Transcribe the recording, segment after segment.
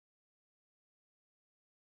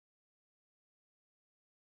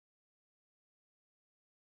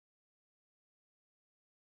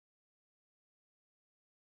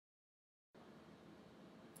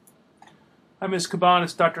Hi, Ms. Caban.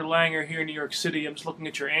 It's Dr. Langer here in New York City. I'm just looking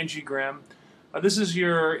at your angiogram. This is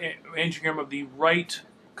your angiogram of the right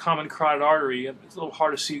common carotid artery. It's a little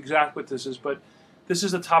hard to see exactly what this is, but this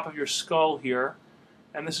is the top of your skull here,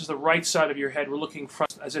 and this is the right side of your head. We're looking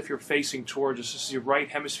front as if you're facing towards us. This is your right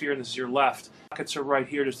hemisphere, and this is your left. Pockets are right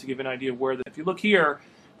here, just to give you an idea of where. If you look here,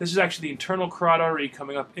 this is actually the internal carotid artery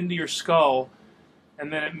coming up into your skull,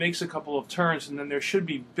 and then it makes a couple of turns, and then there should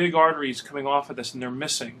be big arteries coming off of this, and they're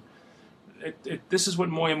missing. This is what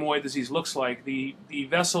Moya Moya disease looks like. The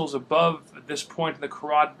vessels above this point in the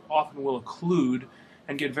carotid often will occlude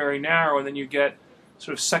and get very narrow, and then you get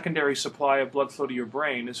sort of secondary supply of blood flow to your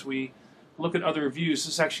brain. As we look at other views,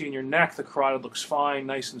 this is actually in your neck. The carotid looks fine,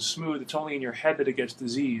 nice and smooth. It's only in your head that it gets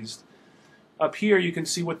diseased. Up here you can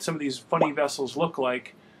see what some of these funny vessels look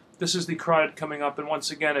like. This is the carotid coming up, and once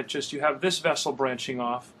again you have this vessel branching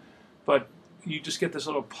off, but you just get this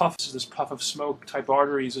little puff, this puff of smoke type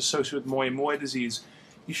arteries associated with Moya Moya disease.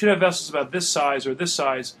 You should have vessels about this size or this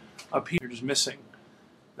size up here, just missing.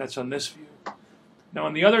 That's on this view. Now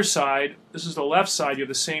on the other side, this is the left side, you have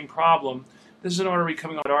the same problem. This is an artery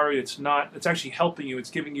coming out of artery. It's actually helping you.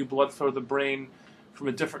 It's giving you blood flow to the brain from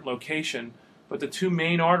a different location. But the two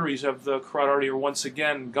main arteries of the carotid artery are once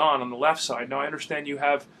again gone on the left side. Now I understand you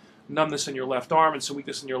have numbness in your left arm and some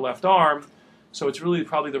weakness in your left arm. So it's really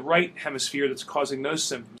probably the right hemisphere that's causing those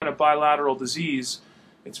symptoms. In a bilateral disease,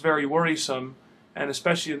 it's very worrisome, and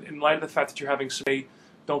especially in light of the fact that you're having some,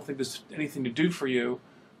 don't think there's anything to do for you,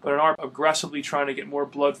 but are aggressively trying to get more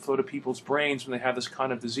blood flow to people's brains when they have this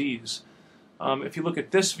kind of disease. If you look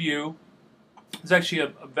at this view, there's actually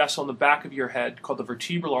a vessel in the back of your head called the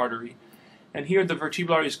vertebral artery, and here the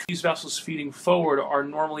vertebral arteries, these vessels feeding forward are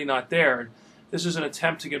normally not there. This is an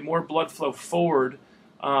attempt to get more blood flow forward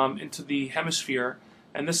into the hemisphere,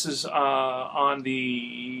 and this is on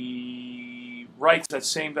the right, that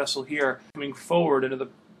same vessel here, coming forward into the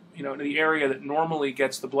into the area that normally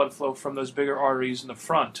gets the blood flow from those bigger arteries in the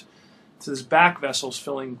front. So this back vessel's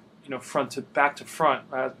filling front to back to front,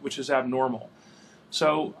 which is abnormal.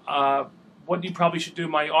 So what you probably should do,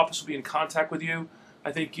 my office will be in contact with you.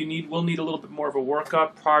 I think we'll need a little bit more of a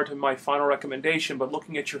workup prior to my final recommendation, but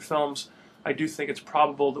looking at your films, I do think it's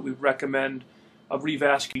probable that we recommend a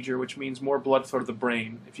revasculature, which means more blood flow to the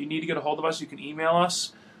brain. If you need to get a hold of us, you can email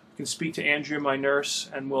us. You can speak to Andrea, my nurse,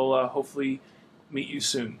 and we'll hopefully meet you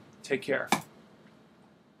soon. Take care.